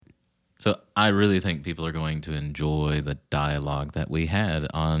So I really think people are going to enjoy the dialogue that we had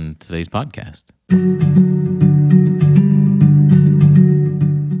on today's podcast.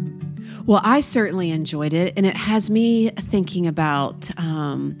 Well, I certainly enjoyed it, and it has me thinking about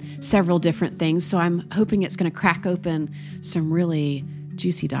several different things. So I'm hoping it's going to crack open some really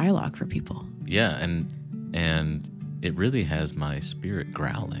juicy dialogue for people. Yeah, and it really has my spirit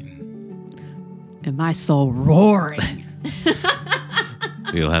growling. And my soul roaring.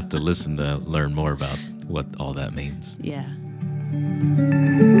 You'll have to listen to learn more about what all that means. Yeah.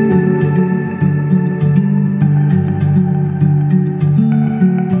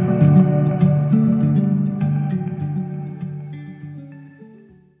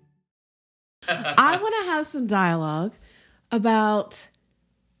 I want to have some dialogue about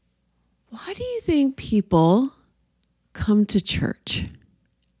why do you think people come to church?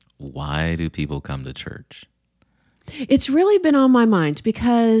 Why do people come to church? It's really been on my mind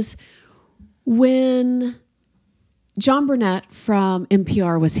because when John Burnett from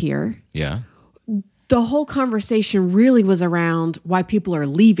NPR was here, Yeah. the whole conversation really was around why people are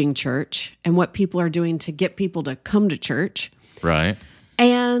leaving church and what people are doing to get people to come to church. Right.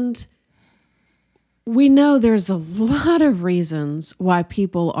 And we know there's a lot of reasons why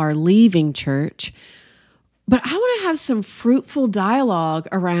people are leaving church, but I want to have some fruitful dialogue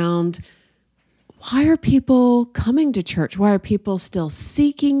around why are people coming to church? Why are people still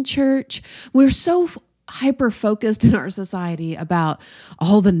seeking church? We're so hyper-focused in our society about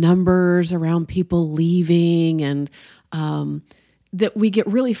all the numbers around people leaving and that we get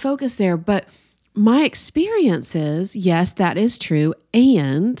really focused there. But my experience is, yes, that is true.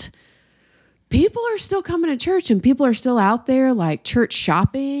 And people are still coming to church and people are still out there like church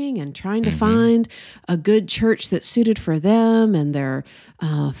shopping and trying to find a good church that's suited for them and their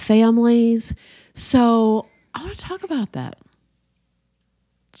families. So I want to talk about that.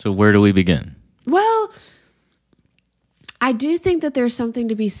 So where do we begin? Well, I do think that there's something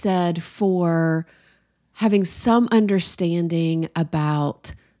to be said for having some understanding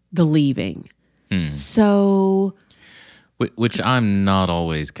about the leaving. So, Which I'm not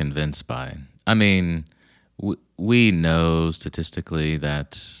always convinced by. I mean, we know statistically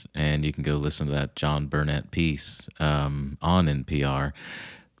that, and you can go listen to that John Burnett piece on NPR.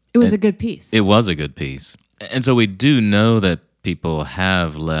 it was a good piece. It was a good piece. And so we do know that people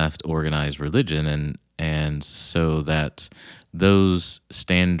have left organized religion, and so that those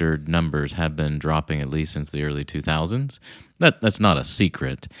standard numbers have been dropping at least since the early 2000s. That's not a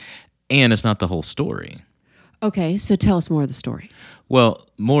secret, and it's not the whole story. Okay, so tell us more of the story. Well,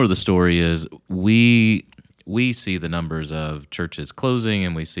 more of the story is we see the numbers of churches closing,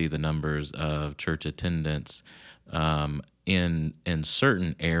 and we see the numbers of church attendance in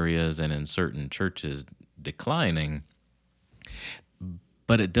certain areas and in certain churches declining.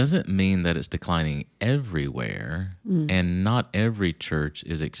 But it doesn't mean that it's declining everywhere, and not every church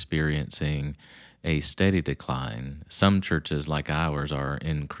is experiencing a steady decline. Some churches like ours are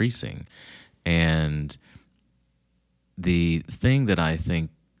increasing. And the thing that I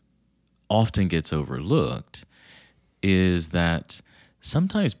think often gets overlooked is that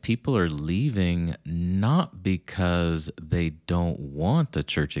sometimes people are leaving not because they don't want a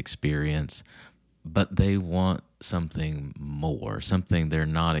church experience, but they want something more, something they're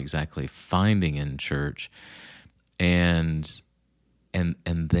not exactly finding in church, and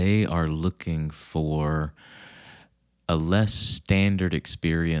they are looking for a less standard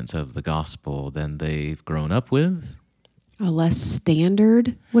experience of the gospel than they've grown up with. A less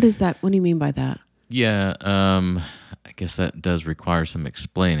standard? What is that? What do you mean by that? Yeah, I guess that does require some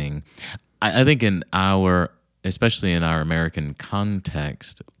explaining. I think especially in our American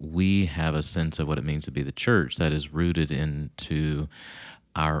context, we have a sense of what it means to be the church that is rooted into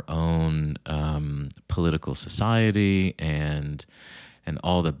our own political society and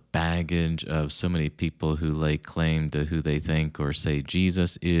all the baggage of so many people who lay claim to who they think or say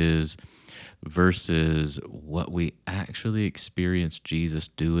Jesus is, versus what we actually experience Jesus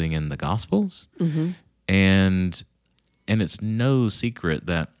doing in the Gospels. Mm-hmm. And it's no secret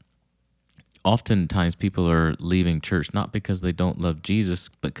that oftentimes people are leaving church not because they don't love Jesus,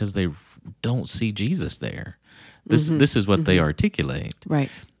 but because they don't see Jesus there. This is what they articulate.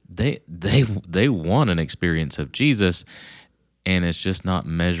 Right. They want an experience of Jesus, and it's just not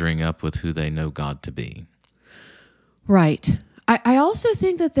measuring up with who they know God to be. Right. I also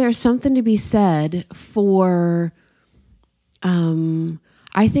think that there's something to be said for,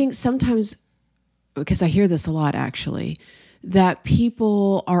 I think sometimes, because I hear this a lot actually, that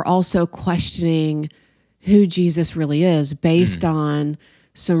people are also questioning who Jesus really is based on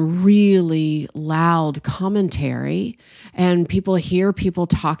some really loud commentary, and people hear people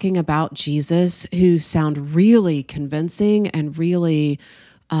talking about Jesus who sound really convincing and really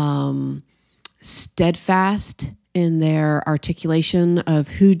steadfast in their articulation of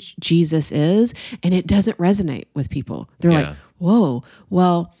who Jesus is, and it doesn't resonate with people. They're like, whoa,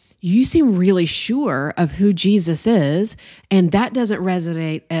 well, you seem really sure of who Jesus is, and that doesn't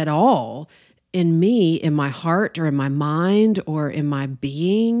resonate at all in me, in my heart or in my mind or in my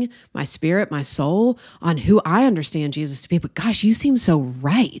being, my spirit, my soul, on who I understand Jesus to be. But gosh, you seem so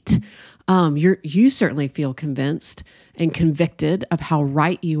right. You certainly feel convinced and convicted of how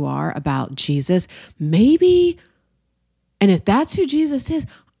right you are about Jesus. Maybe, and if that's who Jesus is,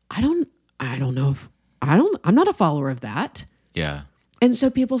 I don't know if I'm not a follower of that. Yeah. And so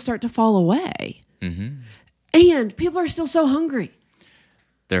people start to fall away. Mm-hmm. And people are still so hungry.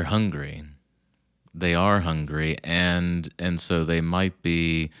 They're hungry. They are hungry, and so they might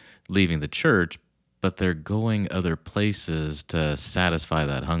be leaving the church, but they're going other places to satisfy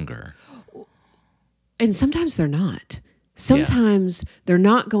that hunger. And sometimes they're not. Sometimes they're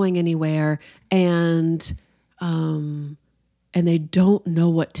not going anywhere, and they don't know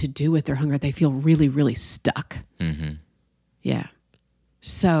what to do with their hunger. They feel really, really stuck. Mm-hmm. Yeah.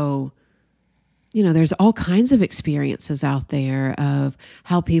 So, there's all kinds of experiences out there of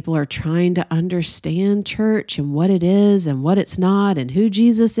how people are trying to understand church and what it is and what it's not, and who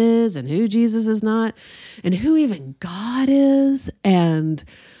Jesus is and who Jesus is not, and who even God is. And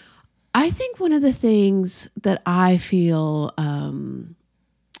I think one of the things that I feel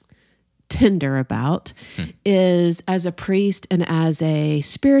tender about is, as a priest and as a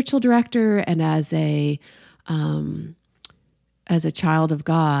spiritual director and as a child of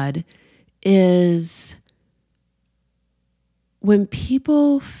God, is when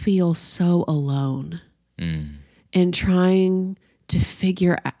people feel so alone in trying to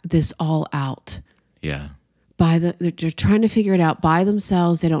figure this all out. Yeah. They're trying to figure it out by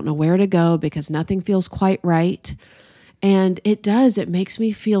themselves. They don't know where to go because nothing feels quite right. And it makes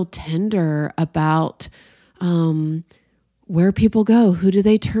me feel tender about where people go. Who do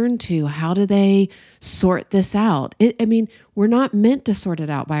they turn to? How do they sort this out? We're not meant to sort it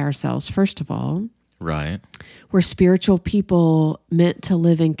out by ourselves, first of all. Right. We're spiritual people meant to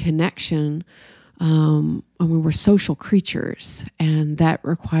live in connection. We're social creatures, and that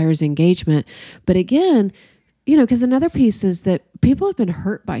requires engagement. But again, because another piece is that people have been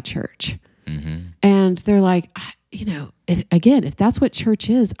hurt by church. Mm-hmm. And they're like, if that's what church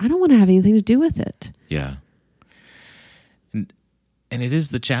is, I don't want to have anything to do with it. Yeah. And it is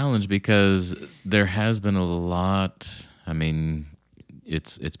the challenge because there has been a lot.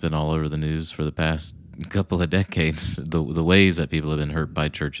 It's been all over the news for the past couple of decades, the ways that people have been hurt by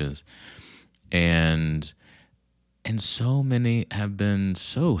churches. And so many have been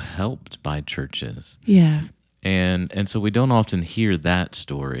so helped by churches. Yeah. And so we don't often hear that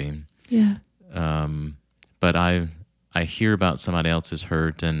story. Yeah. But I hear about somebody else's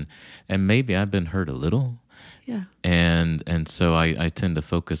hurt, and maybe I've been hurt a little. Yeah. And so I tend to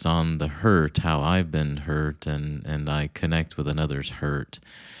focus on the hurt, how I've been hurt, and I connect with another's hurt.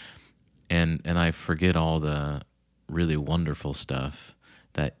 And I forget all the really wonderful stuff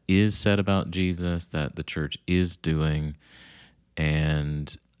that is said about Jesus, that the church is doing.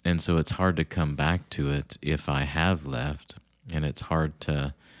 And so it's hard to come back to it if I have left, and it's hard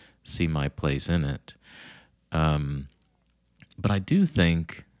to see my place in it. But I do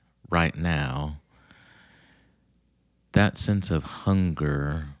think right now, that sense of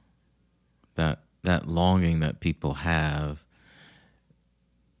hunger, that longing that people have,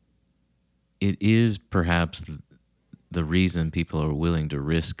 it is perhaps the reason people are willing to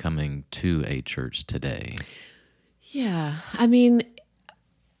risk coming to a church today. Yeah.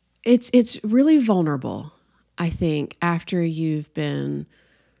 It's really vulnerable, I think, after you've been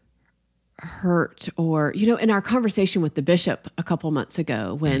hurt, or in our conversation with the bishop a couple months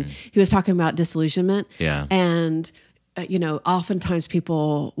ago when he was talking about disillusionment. Yeah. And oftentimes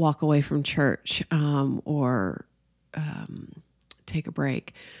people walk away from church or take a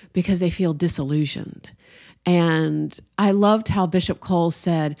break because they feel disillusioned. And I loved how Bishop Cole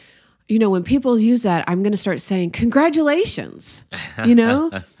said, when people use that, I'm going to start saying, congratulations,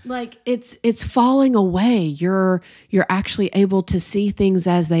 like it's falling away. You're actually able to see things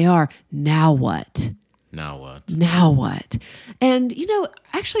as they are. Now what? And,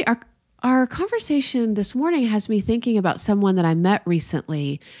 actually our conversation this morning has me thinking about someone that I met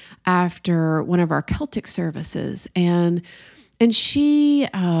recently after one of our Celtic services. And she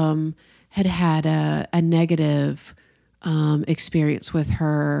had a negative experience with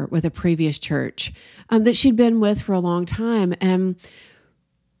a previous church that she'd been with for a long time. And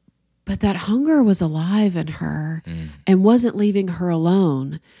but that hunger was alive in her and wasn't leaving her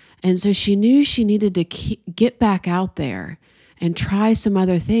alone. And so she knew she needed to get back out there and try some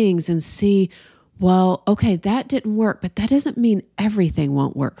other things and see, well, okay, that didn't work, but that doesn't mean everything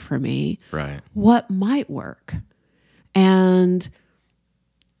won't work for me. Right. What might work? And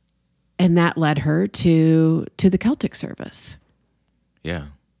that led her to the Celtic service. Yeah.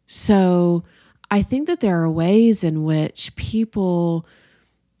 So I think that there are ways in which people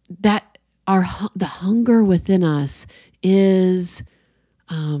that are the hunger within us is,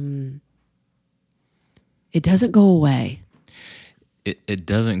 it doesn't go away. It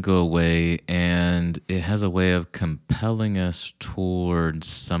doesn't go away, and it has a way of compelling us towards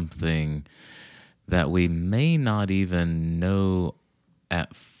something that we may not even know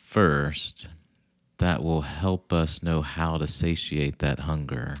at first that will help us know how to satiate that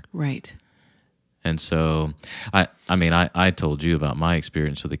hunger. Right. And so, I told you about my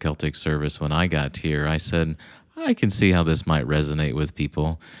experience with the Celtic service when I got here. I said, I can see how this might resonate with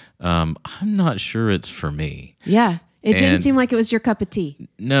people. I'm not sure it's for me. Yeah. It didn't And- seem like it was your cup of tea.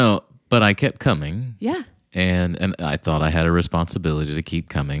 No, but I kept coming. Yeah. And I thought I had a responsibility to keep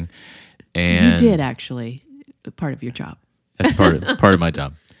coming. And You did actually, part of your job. That's part of my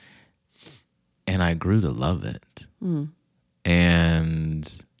job. And I grew to love it.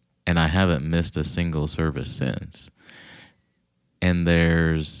 And I haven't missed a single service since. And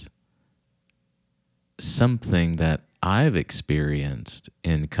there's something that I've experienced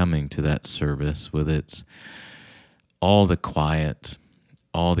in coming to that service with its all the quiet,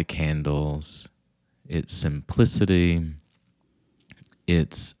 all the candles, its simplicity,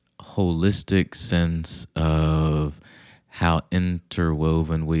 its holistic sense of how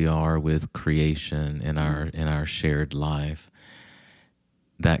interwoven we are with creation in our shared life,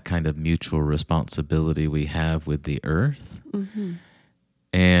 that kind of mutual responsibility we have with the earth.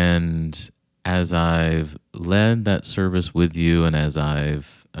 And as I've led that service with you, and as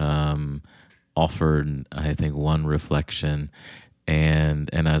I've offered, I think, one reflection, and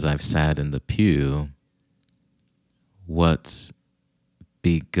as I've sat in the pew, what's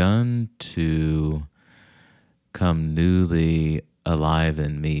begun to come newly alive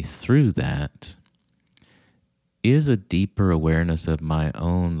in me through that is a deeper awareness of my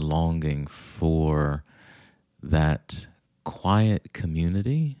own longing for that quiet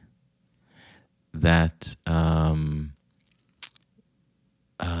community, that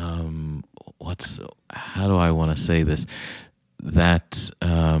how do I want to say this? That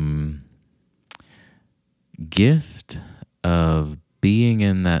gift of being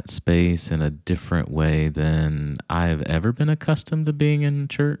in that space in a different way than I've ever been accustomed to being in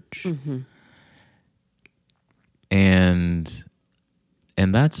church. And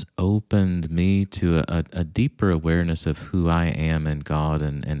that's opened me to a deeper awareness of who I am in God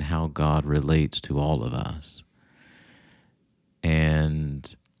and how God relates to all of us.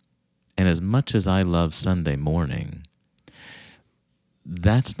 And as much as I love Sunday morning,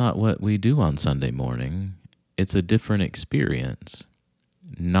 that's not what we do on Sunday morning. It's a different experience.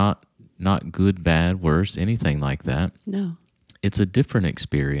 Not good, bad, worse, anything like that. No. It's a different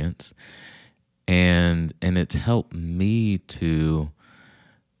experience. And it's helped me to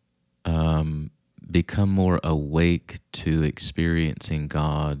become more awake to experiencing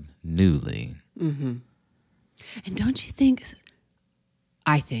God newly. And don't you think,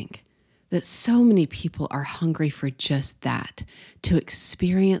 I think, that so many people are hungry for just that, to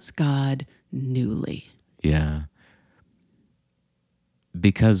experience God newly. Yeah.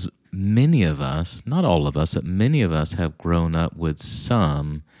 Because many of us, not all of us, but many of us have grown up with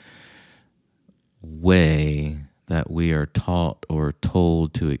some way that we are taught or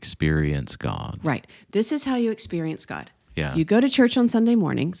told to experience God. Right. This is how you experience God. Yeah. You go to church on Sunday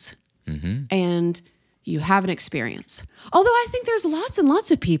mornings and you have an experience. Although I think there's lots and lots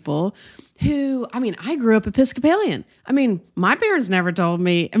of people who, I grew up Episcopalian. My parents never told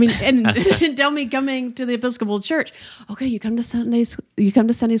me, and didn't tell me coming to the Episcopal Church, okay, you come to Sunday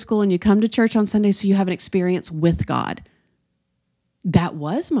school and you come to church on Sunday so you have an experience with God. That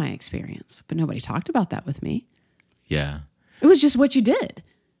was my experience, but nobody talked about that with me. Yeah. It was just what you did.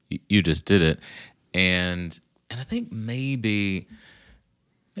 You just did it. And I think maybe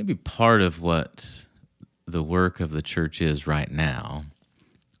part of what the work of the church is right now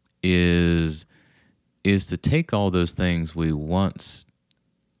is to take all those things we once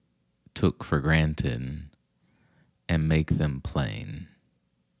took for granted and make them plain.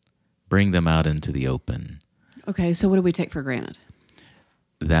 Bring them out into the open. Okay, so what do we take for granted?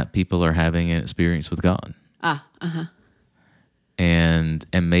 That people are having an experience with God. And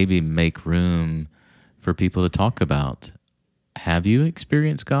maybe make room for people to talk about have you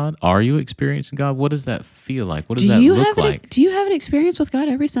experienced God? Are you experiencing God? What does that feel like? What does Do that you look have like? do you have an experience with God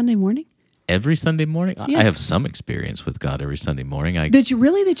every Sunday morning? Every Sunday morning? Yeah. I have some experience with God every Sunday morning. That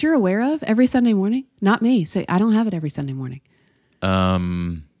you're aware of every Sunday morning? Not me. So I don't have it every Sunday morning.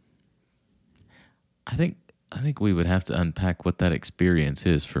 Um, I think we would have to unpack what that experience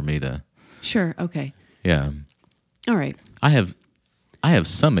is for me to. Sure. Okay. Yeah, All right. I have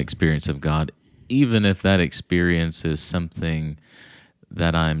some experience of God, even if that experience is something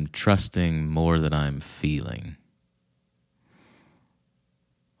that I'm trusting more than I'm feeling.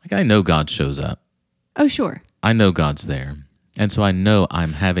 Like I know God shows up. Oh, sure. I know God's there. And so I know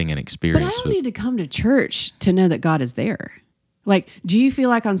I'm having an But I experience don't need to come to church to know that God is there. Like, do you feel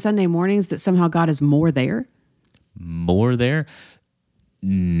like on Sunday mornings that somehow God is more there? more there.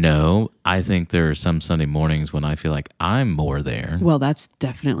 No, I think there are some Sunday mornings when I feel like I'm more there. Well, that's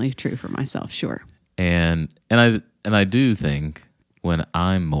definitely true for myself. Sure. And I do think when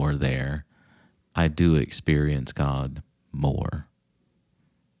I'm more there, I do experience God more.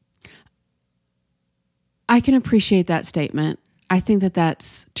 I can appreciate that statement. I think that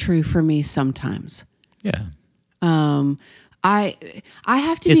that's true for me sometimes. Yeah. I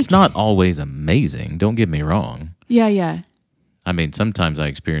have to It's be. not always amazing, don't get me wrong. Yeah, yeah. I mean, sometimes I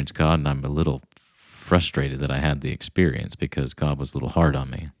experience God and I'm a little frustrated that I had the experience because God was a little hard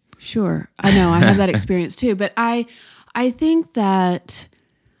on me. Sure. I know. I have that experience too. But I think that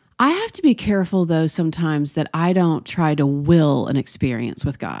I have to be careful though sometimes that I don't try to will an experience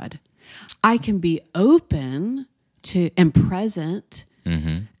with God. I can be open to and present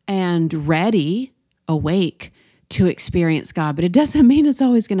and ready, awake to experience God, but it doesn't mean it's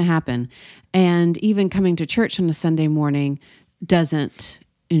always going to happen. And even coming to church on a Sunday morning doesn't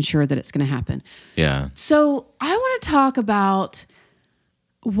ensure that it's going to happen. Yeah. So I want to talk about,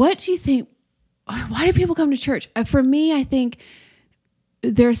 what do you think? Why do people come to church? For me, I think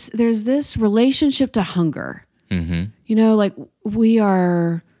there's this relationship to hunger. Mm-hmm. You know, like we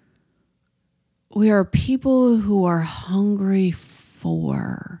are people who are hungry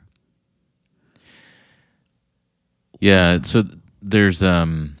for. Yeah, so there's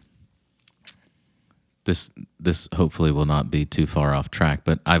this hopefully will not be too far off track,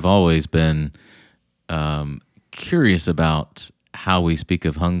 but I've always been curious about how we speak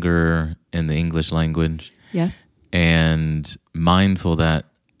of hunger in the English language. Yeah. And mindful that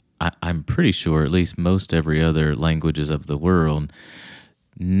I'm pretty sure at least most every other languages of the world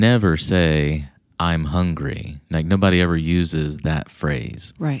never say I'm hungry. Like nobody ever uses that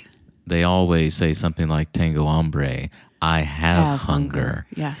phrase. Right. They always say something like "tengo hambre," I have hunger.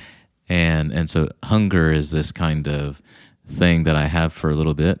 Yeah. And so hunger is this kind of thing that I have for a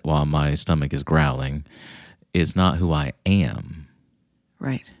little bit while my stomach is growling. It's not who I am.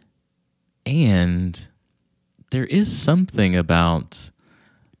 Right. And there is something about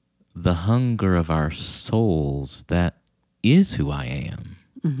the hunger of our souls that is who I am.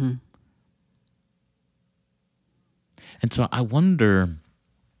 Mm-hmm. And so I wonder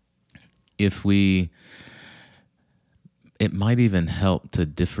if it might even help to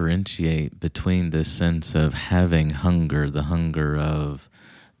differentiate between this sense of having hunger, the hunger of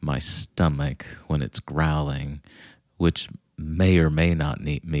my stomach when it's growling, which may or may not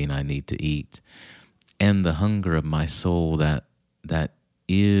mean I need to eat, and the hunger of my soul that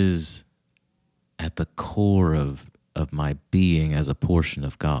is at the core of my being as a portion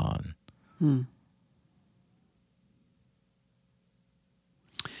of God.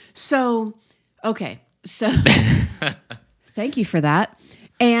 So, okay. So thank you for that.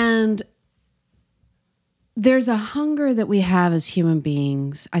 And there's a hunger that we have as human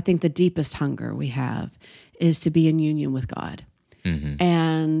beings. I think the deepest hunger we have is to be in union with God. Mm-hmm.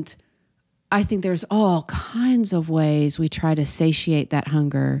 And I think there's all kinds of ways we try to satiate that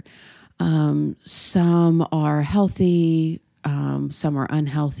hunger. Some are healthy, some are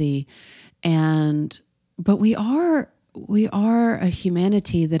unhealthy. But we are a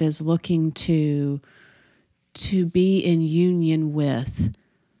humanity that is looking to be in union with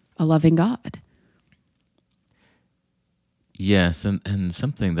a loving God. Yes, and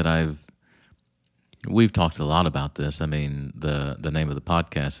something that we've talked a lot about this. I mean, the name of the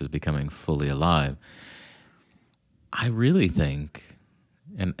podcast is Becoming Fully Alive. I really think,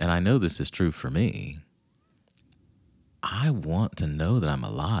 and I know this is true for me, I want to know that I'm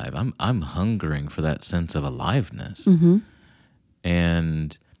alive. I'm hungering for that sense of aliveness. Mm-hmm.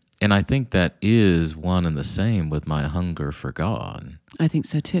 And I think that is one and the same with my hunger for God. I think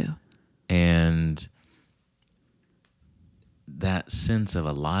so too. And that sense of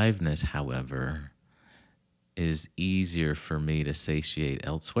aliveness, however, is easier for me to satiate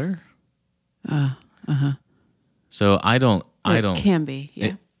elsewhere. Uh-huh. So I don't I It don't. can be,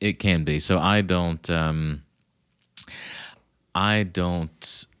 yeah. It can be. So I don't. I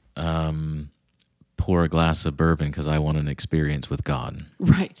don't pour a glass of bourbon because I want an experience with God.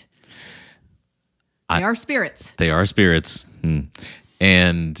 Right. They are spirits. They are spirits,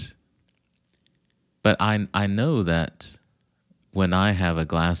 but I know that when I have a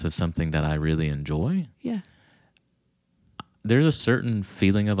glass of something that I really enjoy, Yeah. there's a certain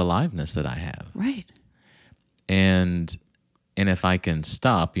feeling of aliveness that I have, Right. and if I can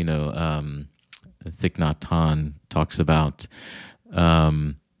stop, Thich Nhat Hanh talks about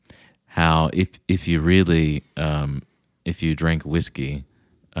how if you really if you drank whiskey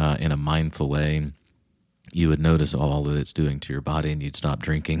in a mindful way, you would notice all that it's doing to your body, and you'd stop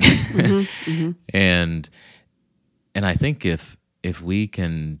drinking. And I think if we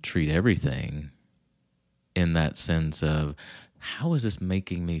can treat everything in that sense of how is this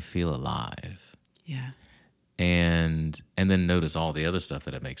making me feel alive, Yeah. and then notice all the other stuff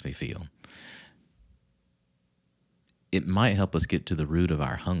that it makes me feel, it might help us get to the root of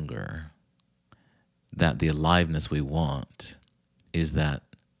our hunger, that the aliveness we want is that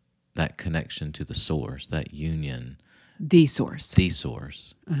connection to the source, that union, The source.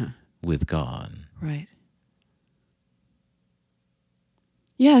 with God. Right.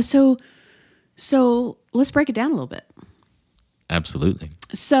 Yeah, so let's break it down a little bit. Absolutely.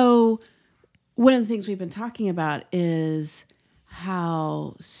 So one of the things we've been talking about is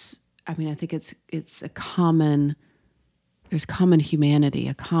how, I think it's a common, there's common humanity,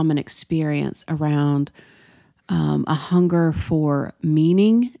 a common experience around a hunger for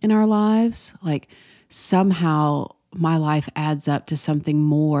meaning in our lives. Like somehow my life adds up to something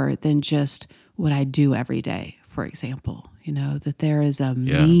more than just what I do every day, for example. That there is a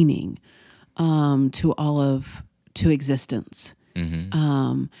meaning to existence.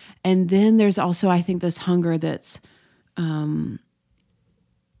 Mm-hmm. And then there's also, I think, this hunger that's, I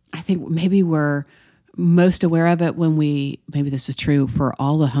think maybe we're most aware of it when maybe this is true for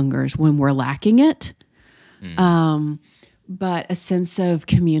all the hungers, when we're lacking it. But a sense of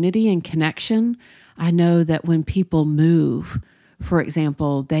community and connection. I know that when people move, for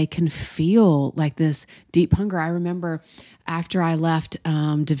example, they can feel like this deep hunger. I remember after I left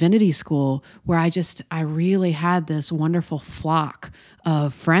divinity school, where I really had this wonderful flock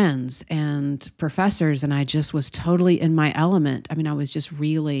of friends and professors, and I just was totally in my element. I was just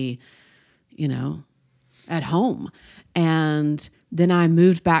really, at home. And then I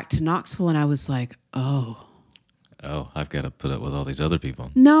moved back to Knoxville, and I was like, oh, I've got to put up with all these other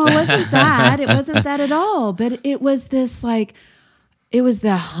people. no, it wasn't that. It wasn't that at all. But it was this it was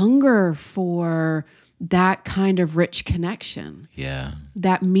the hunger for that kind of rich connection. Yeah.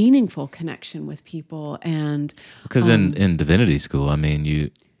 That meaningful connection with people. And because in divinity school,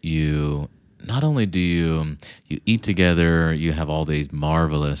 you not only do you eat together, you have all these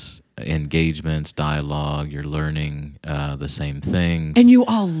marvelous engagements, dialogue, you're learning the same things. And you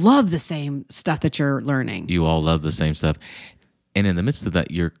all love the same stuff that you're learning. You all love the same stuff. And in the midst of that,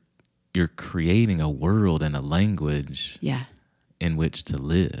 you're creating a world and a language in which to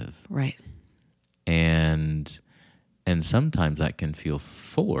live. Right. And sometimes that can feel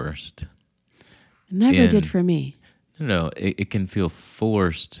forced. It never did for me. No, it can feel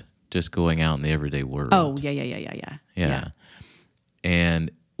forced just going out in the everyday world. Oh, yeah.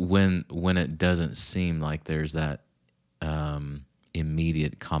 And when it doesn't seem like there's that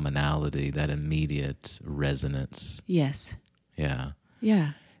immediate commonality, that immediate resonance. Yes. Yeah.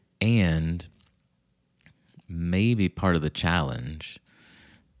 Yeah. And maybe part of the challenge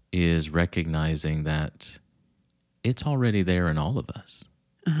is recognizing that it's already there in all of us.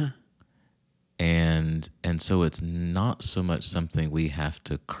 Uh-huh. And so it's not so much something we have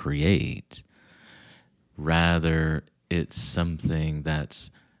to create. Rather, it's something that's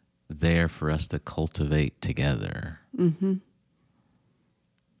there for us to cultivate together. Mm-hmm.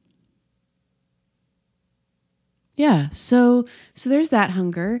 Yeah. So there's that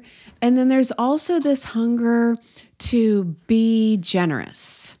hunger. And then there's also this hunger to be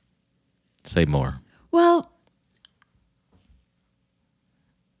generous. Say more. Well,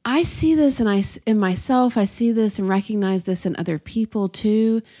 I see this in myself. I see this and recognize this in other people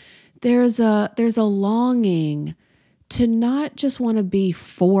too. There's a longing to not just want to be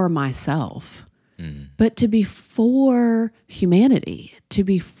for myself, but to be for humanity, to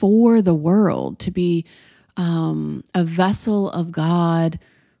be for the world, to be a vessel of God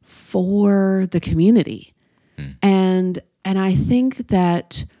for the community. And I think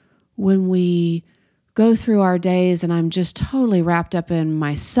that when we go through our days and I'm just totally wrapped up in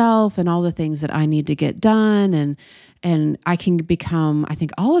myself and all the things that I need to get done, and I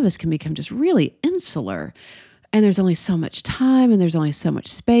think all of us can become just really insular. and there's only so much time and there's only so much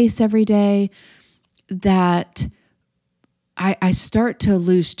space every day that I start to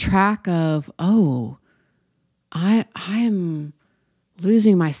lose track of, I am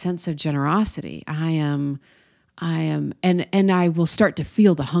losing my sense of generosity. I am, and I will start to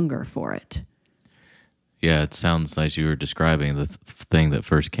feel the hunger for it. Yeah, it sounds like you were describing the thing that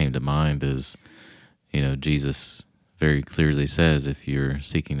first came to mind is, Jesus very clearly says, if you're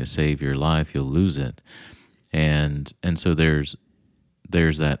seeking to save your life, you'll lose it. And so there's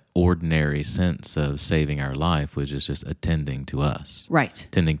that ordinary sense of saving our life, which is just attending to us, Right.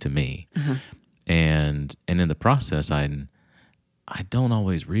 attending to me. Uh-huh. And in the process, I don't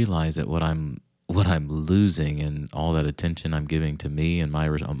always realize that what I'm losing and all that attention I'm giving to me and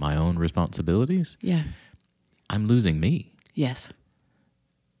my own responsibilities, Yeah. I'm losing me. Yes.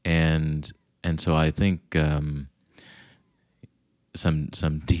 And so I think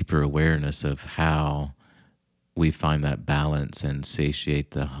some deeper awareness of how we find that balance and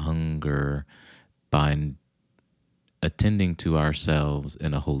satiate the hunger by attending to ourselves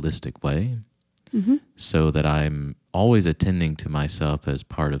in a holistic way, so that I'm always attending to myself as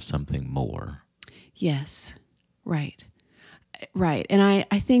part of something more. Yes. Right. Right. And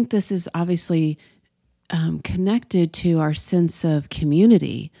I think this is obviously connected to our sense of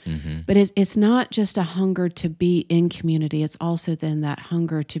community, but it's not just a hunger to be in community. It's also then that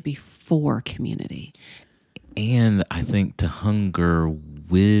hunger to be for community. And I think to hunger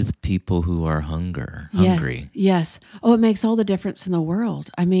with people who are hungry. Yeah. Yes. Oh, it makes all the difference in the world.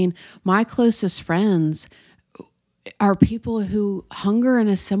 I mean, my closest friends are people who hunger in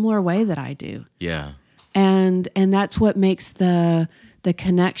a similar way that I do. Yeah. And that's what makes the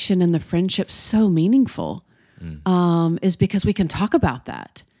connection and the friendship so meaningful, is because we can talk about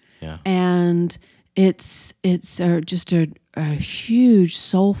that. Yeah. And it's just a huge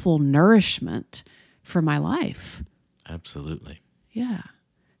soulful nourishment for my life. Absolutely. Yeah.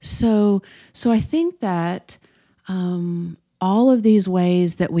 So I think that all of these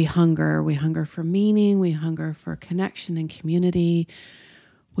ways that we hunger for meaning, we hunger for connection and community,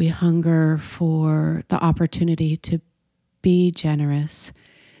 we hunger for the opportunity to be generous,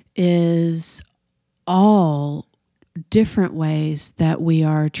 is all different ways that we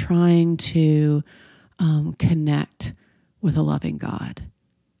are trying to connect with a loving God.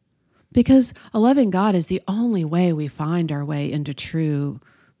 Because a loving God is the only way we find our way into true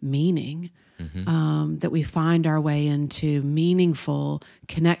meaning, that we find our way into meaningful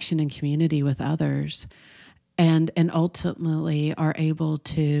connection and community with others, and ultimately are able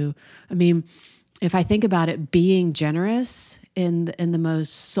to, I mean, if I think about it, being generous in the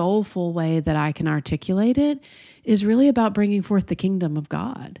most soulful way that I can articulate it is really about bringing forth the kingdom of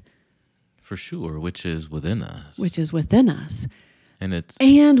God. For sure, which is within us.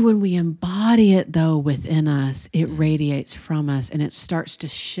 And when we embody it, though, within us, it radiates from us and it starts to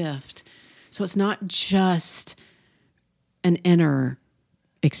shift. So it's not just an inner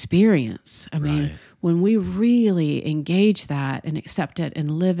experience. I mean, when we really engage that and accept it and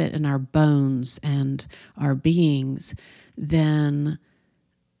live it in our bones and our beings, then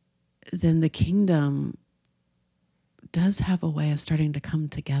the kingdom does have a way of starting to come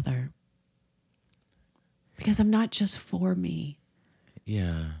together. Because I'm not just for me.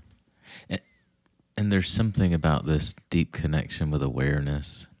 Yeah. And there's something about this deep connection with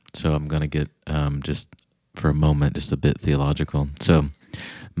awareness. So I'm going to get, just for a moment, just a bit theological. So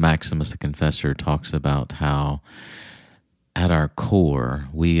Maximus the Confessor talks about how at our core,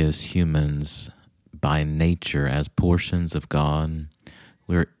 we as humans, by nature, as portions of God,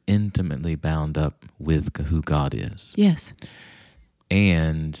 we're intimately bound up with who God is. Yes.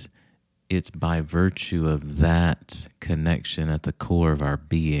 And it's by virtue of that connection at the core of our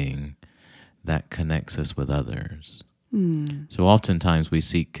being that connects us with others. So oftentimes we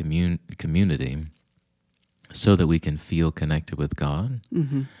seek community so that we can feel connected with God.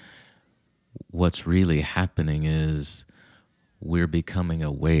 What's really happening is we're becoming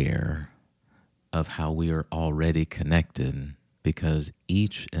aware of how we are already connected, because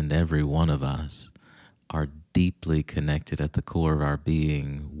each and every one of us are deeply connected at the core of our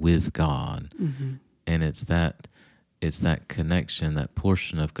being with God. And it's that connection, that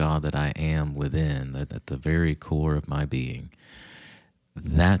portion of God that I am within, that at the very core of my being.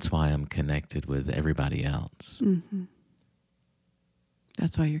 That's why I'm connected with everybody else.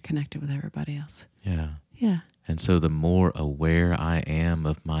 That's why you're connected with everybody else. Yeah. Yeah. And so the more aware I am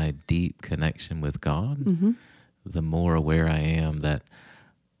of my deep connection with God, the more aware I am that,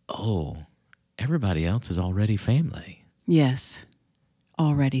 everybody else is already family. Yes.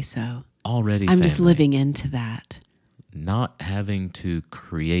 Already so. Already I'm family. just living into that. Not having to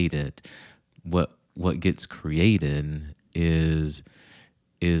create it. What what gets created is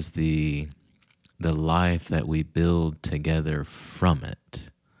the life that we build together from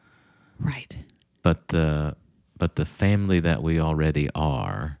it. Right. But the family that we already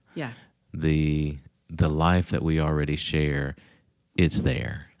are, Yeah. the life that we already share, it's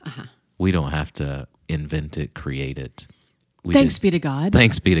there. We don't have to invent it, create it. Thanks be to God.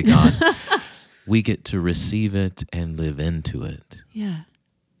 Thanks be to God. We get to receive it and live into it. Yeah.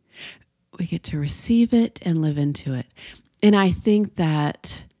 We get to receive it and live into it. And I think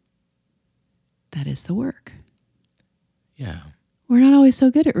that is the work. Yeah. We're not always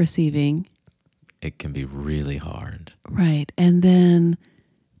so good at receiving. It can be really hard. Right. And then,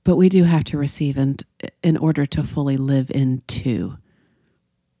 but we do have to receive in order to fully live into.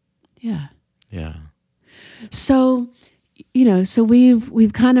 Yeah. Yeah. So, so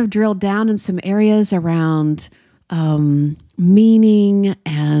we've kind of drilled down in some areas around meaning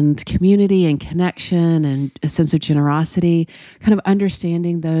and community and connection and a sense of generosity, kind of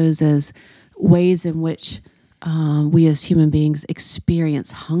understanding those as ways in which we as human beings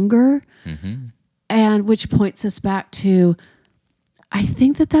experience hunger, and which points us back to, I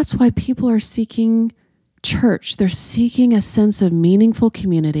think that's why people are seeking church. They're seeking a sense of meaningful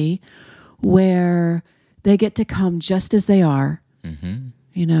community where they get to come just as they are.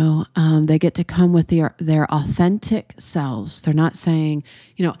 They get to come with their authentic selves. They're not saying,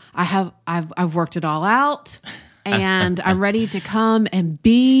 I've worked it all out and I'm ready to come and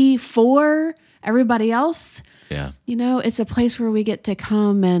be for everybody else. Yeah. It's a place where we get to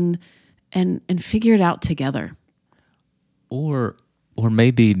come and figure it out together. Or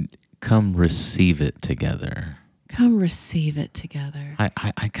maybe come receive it together. Come receive it together.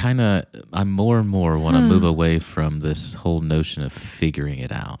 I more and more want to move away from this whole notion of figuring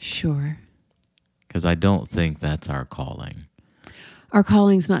it out. Sure. Because I don't think that's our calling. Our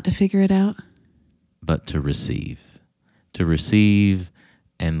calling's not to figure it out, but to receive. To receive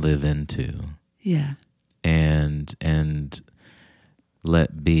and live into. Yeah. And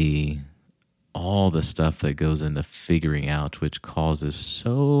let be all the stuff that goes into figuring out, which causes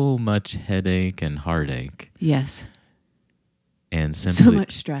so much headache and heartache. Yes. And simply so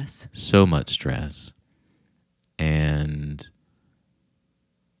much stress. So much stress. And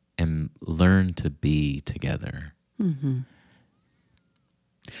learn to be together.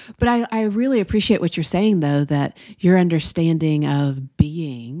 But I really appreciate what you're saying, though, that your understanding of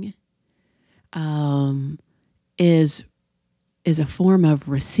being is a form of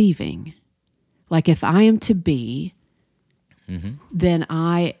receiving. Like if I am to be, then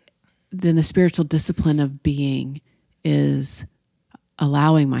the spiritual discipline of being is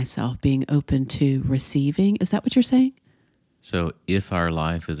allowing myself, being open to receiving. Is that what you're saying? So if our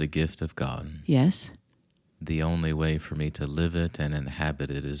life is a gift of God, yes, the only way for me to live it and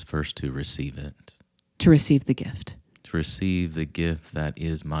inhabit it is first to receive it. To receive the gift. To receive the gift that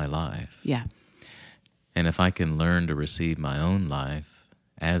is my life. Yeah. And if I can learn to receive my own life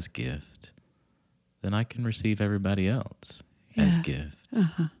as gift, then I can receive everybody else as gift.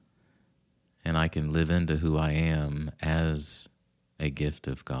 And I can live into who I am as a gift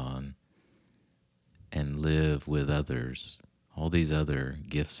of God and live with others, all these other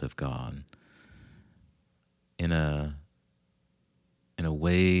gifts of God, in a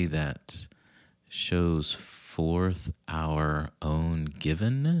way that shows forth our own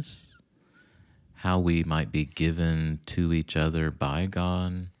givenness, how we might be given to each other by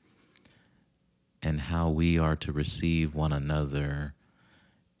God, and how we are to receive one another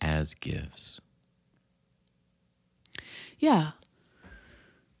as gifts. Yeah.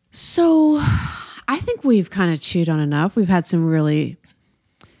 So I think we've kind of chewed on enough. We've had some really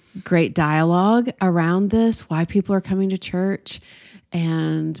great dialogue around this, why people are coming to church,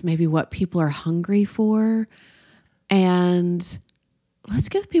 and maybe what people are hungry for. And let's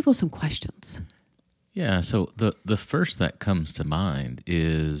give people some questions. Yeah, so the first that comes to mind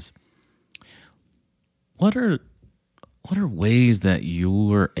is, what are ways that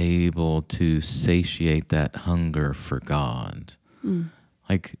you're able to satiate that hunger for God?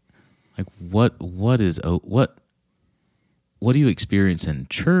 Like what do you experience in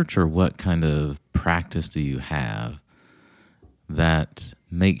church, or what kind of practice do you have that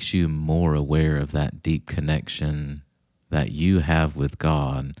makes you more aware of that deep connection that you have with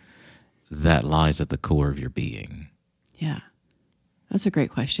God that lies at the core of your being? Yeah, that's a great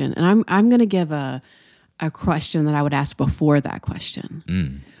question. And I'm going to give a question that I would ask before that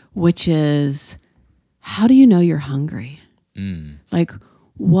question, which is, how do you know you're hungry? Like,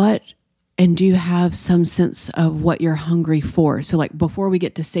 what And do you have some sense of what you're hungry for? So like before we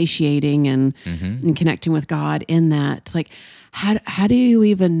get to satiating and connecting with God in that, like how do you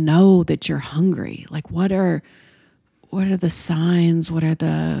even know that you're hungry? Like what are the signs?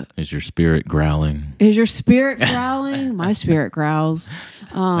 Is your spirit growling? Is your spirit growling? My spirit growls.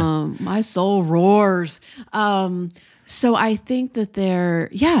 My soul roars. So I think that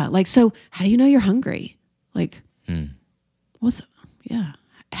so how do you know you're hungry? Like,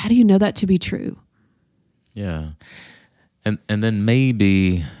 how do you know that to be true? Yeah. And then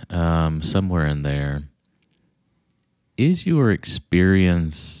maybe somewhere in there, is your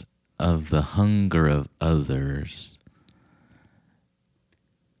experience of the hunger of others,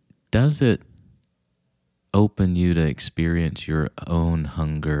 does it open you to experience your own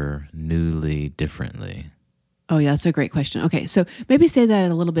hunger newly, differently? Oh, yeah, that's a great question. Okay, so maybe say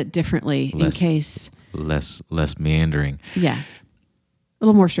that a little bit differently in case... Less meandering. Yeah, a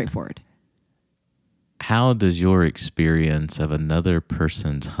little more straightforward. How does your experience of another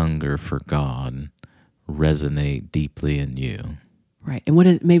person's hunger for God resonate deeply in you? Right, and what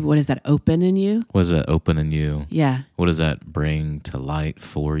does that open in you? What does that open in you? Yeah. What does that bring to light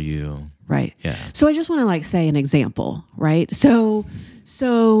for you? Right. Yeah. So I just want to say an example, right? So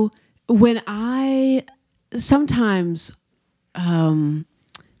when I sometimes,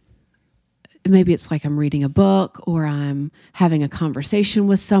 maybe it's like I'm reading a book or I'm having a conversation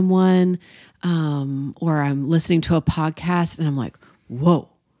with someone, or I'm listening to a podcast and I'm like, whoa,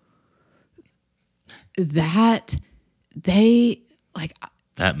 that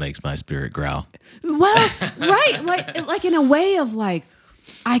makes my spirit growl. Well, right. Like in a way of like,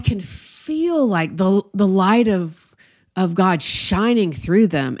 I can feel like the light of God shining through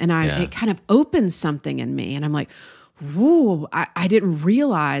them. And it kind of opens something in me. And I'm like, whoa, I didn't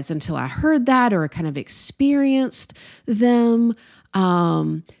realize until I heard that or kind of experienced them.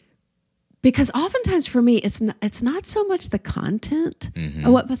 Because oftentimes for me, it's not so much the content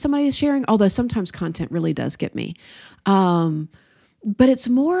of what somebody is sharing, although sometimes content really does get me. But it's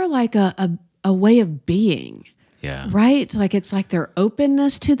more like a way of being. Yeah. Right? Like it's like their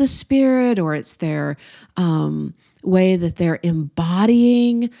openness to the Spirit, or it's their way that they're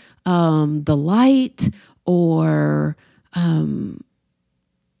embodying the light, or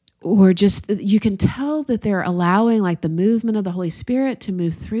just you can tell that they're allowing like the movement of the Holy Spirit to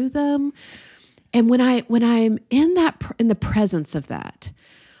move through them. And when I'm in the presence of that,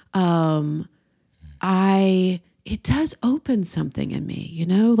 it does open something in me,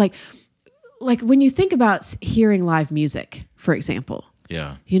 like when you think about hearing live music, for example.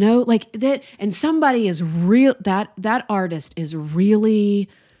 Yeah. Like that, and somebody is real, that artist is really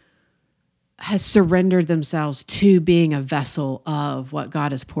has surrendered themselves to being a vessel of what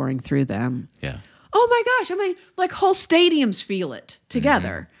God is pouring through them. Yeah. Oh my gosh. I mean, like whole stadiums feel it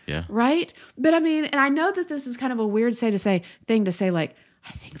together. Yeah. Right. But I mean, and I know that this is kind of a weird thing to say, like,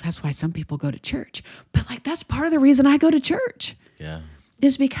 I think that's why some people go to church, but like, that's part of the reason I go to church. Yeah.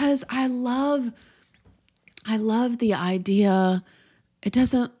 Is because I love the idea. I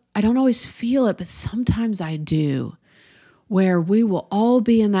don't always feel it, but sometimes I do, where we will all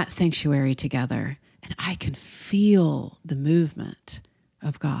be in that sanctuary together and I can feel the movement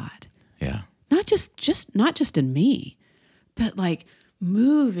of God. Yeah. Not just in me, but like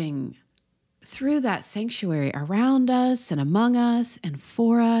moving through that sanctuary around us and among us and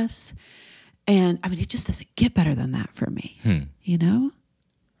for us. And I mean, it just doesn't get better than that for me,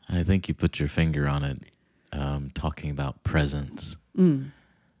 I think you put your finger on it, talking about presence.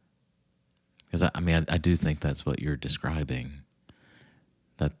 Because I do think that's what you're describing.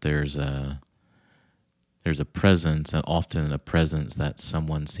 That there's a presence, and often a presence that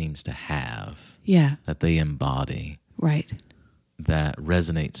someone seems to have. Yeah. That they embody. Right. That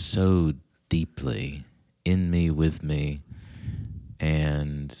resonates so deeply in me, with me,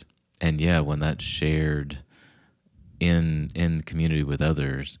 and yeah, when that's shared in community with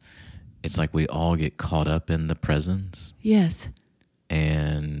others, it's like we all get caught up in the presence. Yes.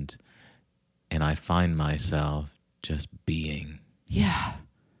 And I find myself just being. Yeah.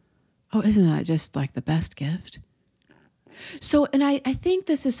 Oh, isn't that just like the best gift? So, and I think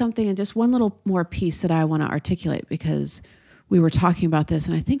this is something, and just one little more piece that I want to articulate, because we were talking about this,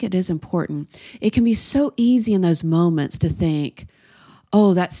 and I think it is important. It can be so easy in those moments to think,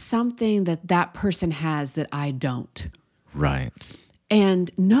 oh, that's something that person has that I don't. Right.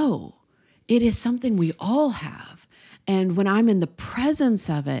 And no, it is something we all have. And when I'm in the presence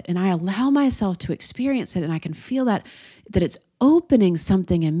of it and I allow myself to experience it and I can feel that it's opening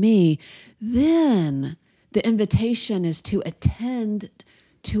something in me, then the invitation is to attend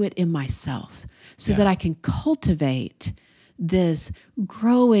to it in myself so that I can cultivate this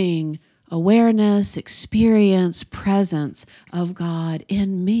growing awareness, experience, presence of God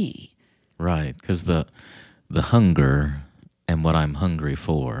in me. Right, because the hunger and what I'm hungry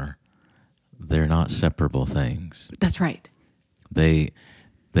for, they're not separable things. That's right. They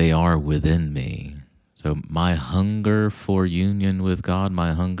are within me. So my hunger for union with God,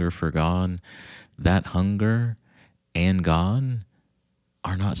 my hunger for God, that hunger and God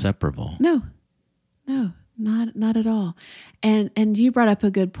are not separable. No, not at all. And you brought up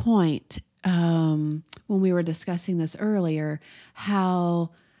a good point when we were discussing this earlier, how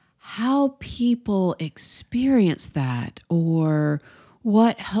people experience that, or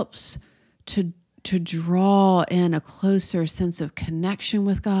what helps to draw in a closer sense of connection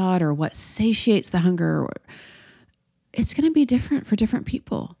with God, or what satiates the hunger. It's going to be different for different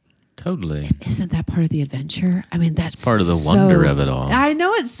people. Totally. Isn't that part of the adventure? I mean, that's part of the wonder of it all. I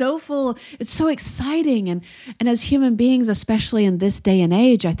know, it's so full. It's so exciting. And as human beings, especially in this day and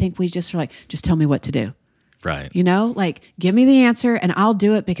age, I think we just are like, just tell me what to do. Right. You know, like, give me the answer and I'll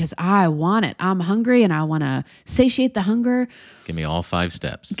do it because I want it. I'm hungry and I want to satiate the hunger. Give me all 5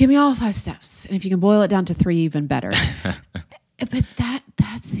 steps. Give me all 5 steps. And if you can boil it down to 3, even better. But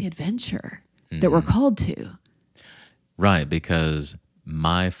that's the adventure that we're called to. Right, because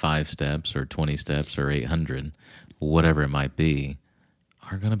my 5 steps or 20 steps or 800, whatever it might be,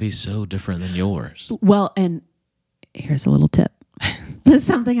 are going to be so different than yours. Well, and here's a little tip.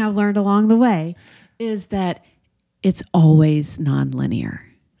 Something I've learned along the way is that it's always nonlinear.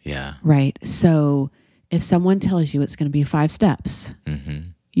 Yeah. Right? So if someone tells you it's going to be 5 steps,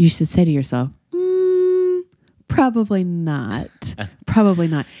 you should say to yourself, probably not. Probably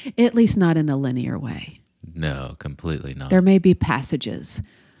not. At least not in a linear way. No, completely not. There may be passages.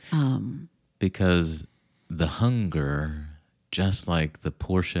 Because the hunger, just like the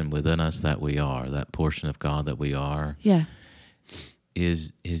portion within us that we are, that portion of God that we are, Yeah,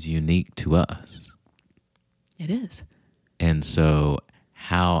 is unique to us. it is. And so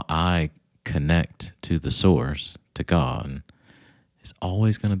how I connect to the source, to God, is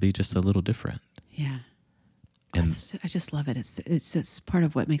always going to be just a little different. Yeah. And I just love it. It's part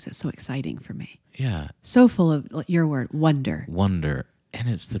of what makes it so exciting for me. yeah, So full of, like, your word, wonder. wonder. And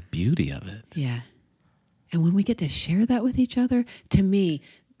it's the beauty of it. Yeah. And when we get to share that with each other, to me,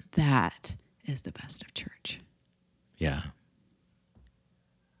 that is the best of church. Yeah.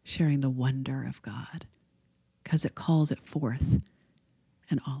 Sharing the wonder of God, because it calls it forth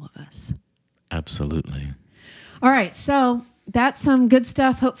in all of us. Absolutely. All right, so that's some good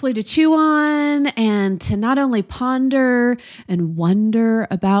stuff, hopefully, to chew on and to not only ponder and wonder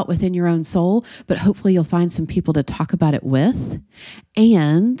about within your own soul, but hopefully you'll find some people to talk about it with.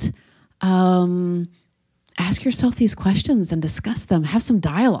 And ask yourself these questions and discuss them. Have some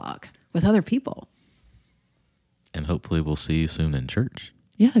dialogue with other people. And hopefully we'll see you soon in church.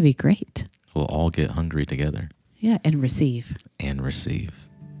 Yeah, that'd be great. We'll all get hungry together. Yeah, and receive. And receive.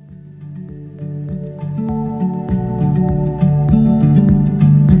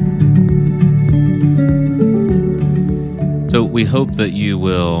 So we hope that you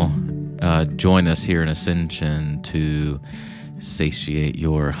will join us here in Ascension to satiate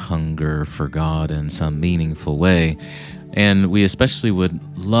your hunger for God in some meaningful way. And we especially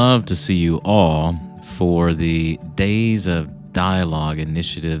would love to see you all for the Days of Dialogue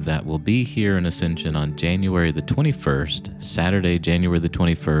initiative that will be here in Ascension on January the 21st, Saturday, January the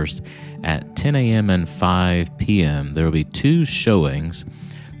 21st at 10 a.m. and 5 p.m. There will be 2 showings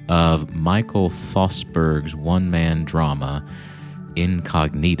of Michael Fosberg's one-man drama,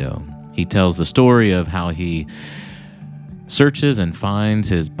 Incognito. He tells the story of how he searches and finds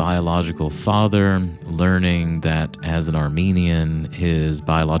his biological father, learning that as an Armenian, his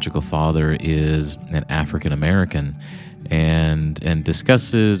biological father is an African American, and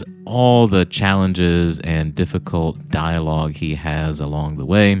discusses all the challenges and difficult dialogue he has along the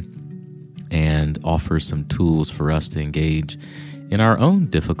way, and offers some tools for us to engage in our own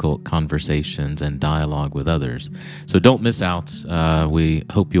difficult conversations and dialogue with others. So don't miss out. We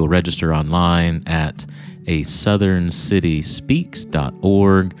hope you'll register online at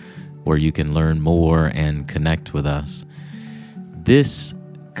asouthernCitySpeaks.org, where you can learn more and connect with us. This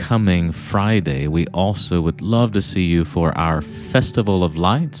coming Friday, we also would love to see you for our Festival of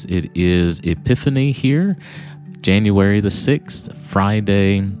Lights. It is Epiphany here, January the 6th,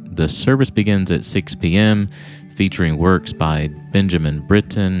 Friday. The service begins at 6 p.m., featuring works by Benjamin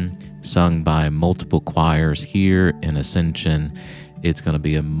Britten, sung by multiple choirs here in Ascension. It's going to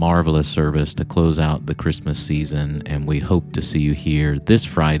be a marvelous service to close out the Christmas season, and we hope to see you here this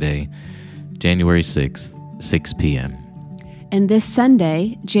Friday, January 6th, 6 p.m. And this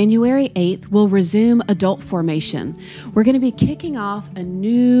Sunday, January 8th, we'll resume adult formation. We're going to be kicking off a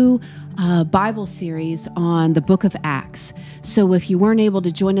new Bible series on the book of Acts. So if you weren't able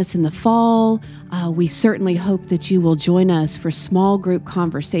to join us in the fall, we certainly hope that you will join us for small group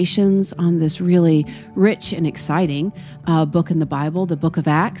conversations on this really rich and exciting book in the Bible, the book of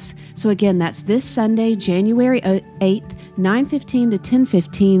Acts. So again, that's this Sunday, January 8th, 9:15 to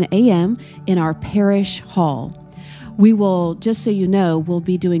 10:15 a.m. in our parish hall. We will, just so you know, we'll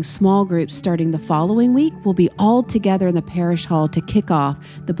be doing small groups starting the following week. We'll be all together in the parish hall to kick off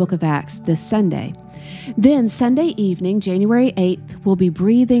the book of Acts this Sunday. Then Sunday evening, January 8th, we'll be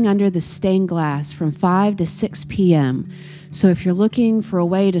breathing under the stained glass from 5 to 6 p.m. So if you're looking for a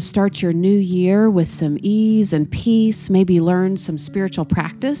way to start your new year with some ease and peace, maybe learn some spiritual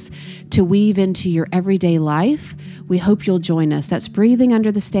practice to weave into your everyday life, we hope you'll join us. That's Breathing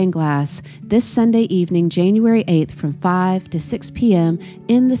Under the Stained Glass this Sunday evening, January 8th from 5 to 6 p.m.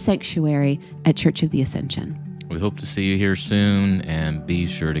 in the sanctuary at Church of the Ascension. We hope to see you here soon, and be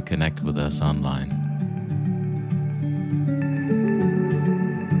sure to connect with us online.